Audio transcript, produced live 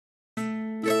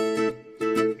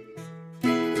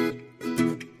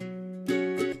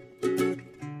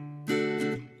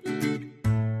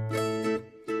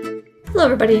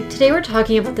Hello everybody, today we're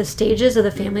talking about the stages of the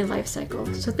family life cycle.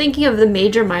 So thinking of the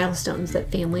major milestones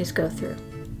that families go through.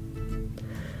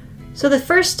 So the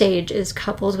first stage is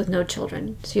couples with no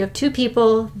children. So you have two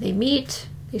people, they meet,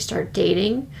 they start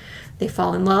dating, they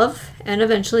fall in love, and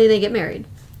eventually they get married.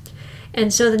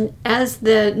 And so then as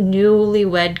the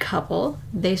newlywed couple,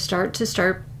 they start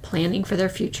planning for their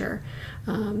future.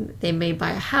 They may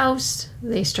buy a house,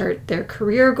 they start their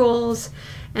career goals,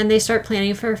 and they start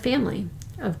planning for a family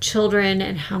of children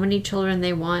and how many children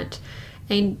they want,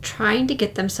 and trying to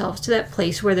get themselves to that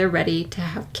place where they're ready to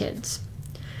have kids.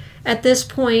 At this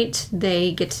point,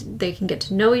 they can get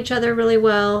to know each other really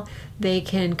well. They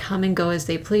can come and go as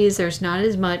they please. There's not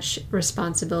as much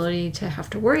responsibility to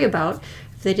have to worry about.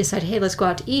 If they decide, hey, let's go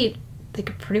out to eat, they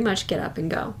could pretty much get up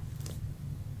and go.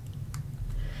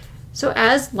 So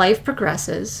as life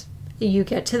progresses, you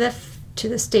get to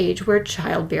the stage where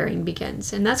childbearing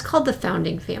begins, and that's called the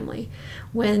founding family,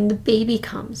 when the baby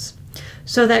comes.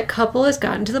 So that couple has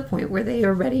gotten to the point where they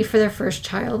are ready for their first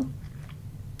child,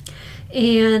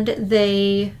 and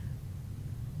they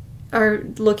are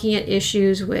looking at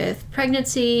issues with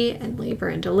pregnancy and labor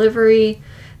and delivery.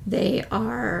 They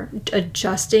are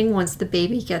adjusting once the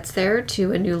baby gets there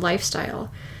to a new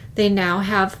lifestyle. They now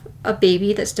have a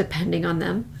baby that's depending on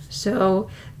them, so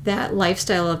that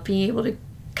lifestyle of being able to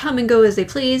come and go as they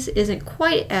please isn't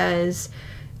quite as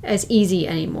easy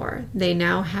anymore. They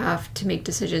now have to make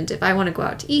decisions. If I want to go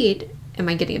out to eat, am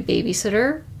I getting a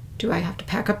babysitter? Do I have to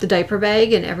pack up the diaper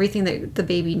bag and everything that the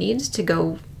baby needs to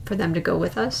go for them to go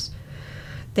with us?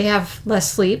 They have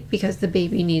less sleep because the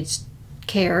baby needs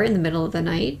care in the middle of the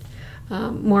night.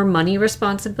 More money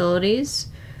responsibilities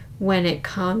when it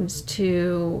comes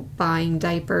to buying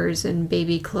diapers and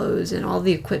baby clothes and all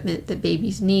the equipment that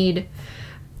babies need.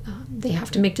 They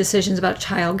have to make decisions about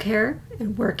childcare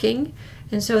and working.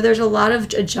 And so there's a lot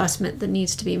of adjustment that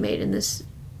needs to be made in this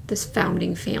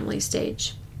founding family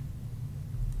stage.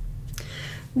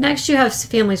 Next, you have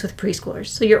families with preschoolers.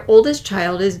 So your oldest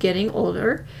child is getting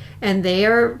older and they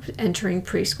are entering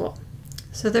preschool.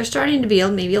 So they're starting to be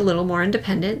maybe a little more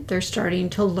independent. They're starting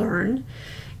to learn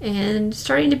and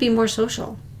starting to be more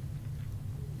social.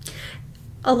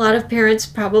 A lot of parents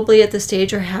probably at this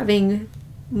stage are having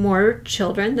more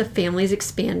children. The family's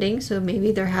expanding, so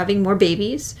maybe they're having more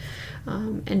babies.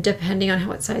 And depending on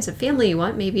what size of family you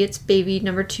want, maybe it's baby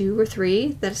number 2 or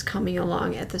 3 that's coming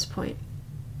along at this point.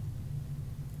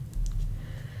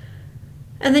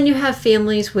 And then you have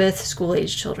families with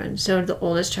school-age children. So the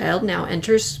oldest child now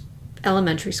enters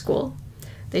elementary school.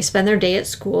 They spend their day at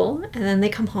school and then they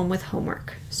come home with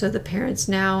homework. So the parents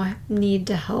now need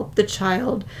to help the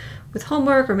child with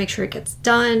homework or make sure it gets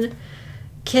done.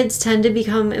 Kids tend to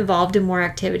become involved in more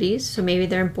activities. So maybe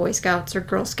they're in Boy Scouts or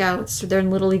Girl Scouts, or they're in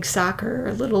Little League Soccer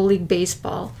or Little League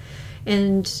Baseball.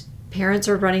 And parents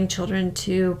are running children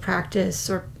to practice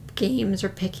or games or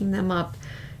picking them up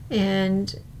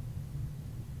and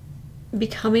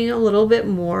becoming a little bit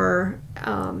more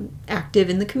active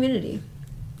in the community.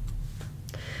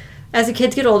 As the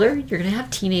kids get older, you're going to have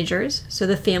teenagers. So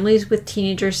the families with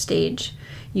teenager stage,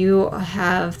 you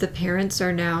have the parents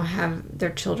are now have their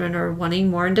children are wanting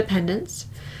more independence.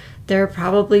 They're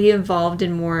probably involved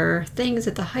in more things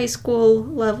at the high school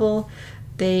level.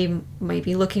 They might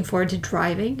be looking forward to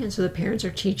driving, and so the parents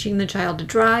are teaching the child to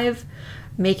drive,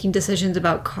 making decisions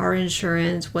about car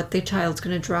insurance, what the child's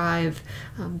going to drive,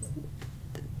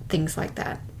 things like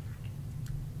that.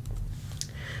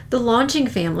 The launching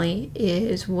family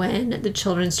is when the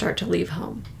children start to leave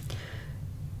home.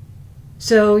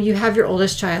 So you have your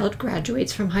oldest child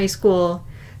graduates from high school.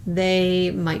 They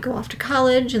might go off to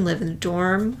college and live in a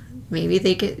dorm. Maybe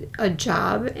they get a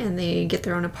job and they get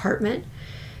their own apartment.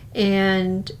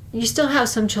 And you still have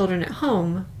some children at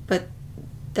home, but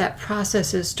that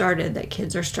process has started, that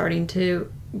kids are starting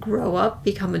to grow up,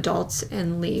 become adults,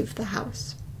 and leave the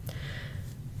house.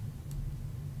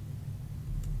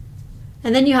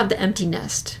 And then you have the empty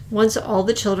nest. Once all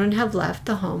the children have left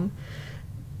the home,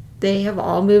 they have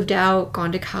all moved out,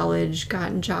 gone to college,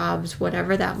 gotten jobs,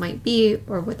 whatever that might be,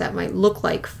 or what that might look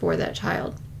like for that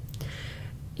child.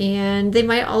 And they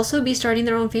might also be starting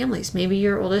their own families. Maybe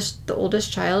the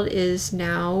oldest child is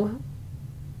now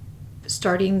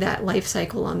starting that life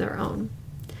cycle on their own.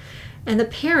 And the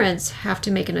parents have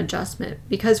to make an adjustment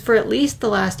because for at least the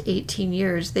last 18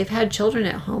 years, they've had children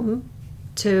at home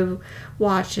to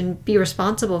watch and be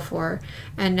responsible for,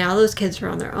 and now those kids are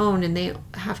on their own and they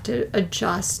have to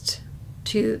adjust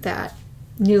to that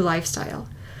new lifestyle.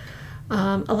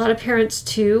 A lot of parents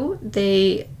too,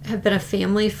 they have been a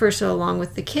family for so long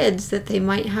with the kids that they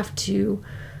might have to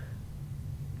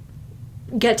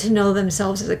get to know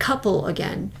themselves as a couple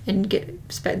again, and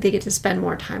they get to spend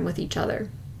more time with each other.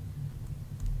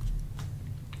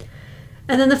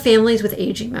 And then the families with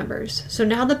aging members. So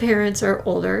now the parents are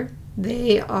older.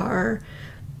 They are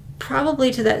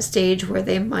probably to that stage where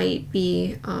they might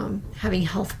be having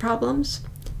health problems.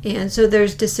 And so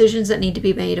there's decisions that need to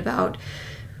be made about,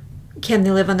 can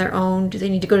they live on their own? Do they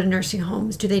need to go to nursing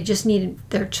homes? Do they just need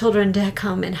their children to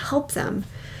come and help them?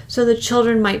 So the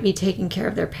children might be taking care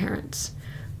of their parents.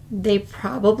 They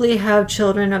probably have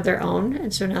children of their own,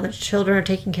 and so now the children are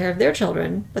taking care of their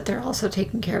children, but they're also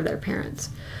taking care of their parents.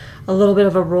 A little bit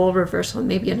of a role reversal,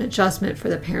 maybe an adjustment for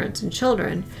the parents and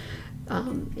children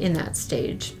in that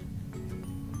stage.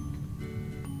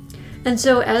 And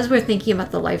so as we're thinking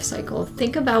about the life cycle,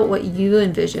 think about what you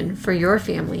envision for your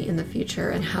family in the future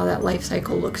and how that life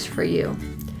cycle looks for you.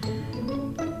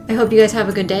 I hope you guys have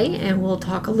a good day, and we'll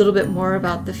talk a little bit more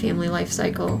about the family life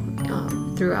cycle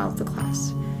throughout the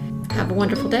class. Have a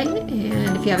wonderful day,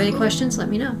 and if you have any questions, let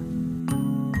me know.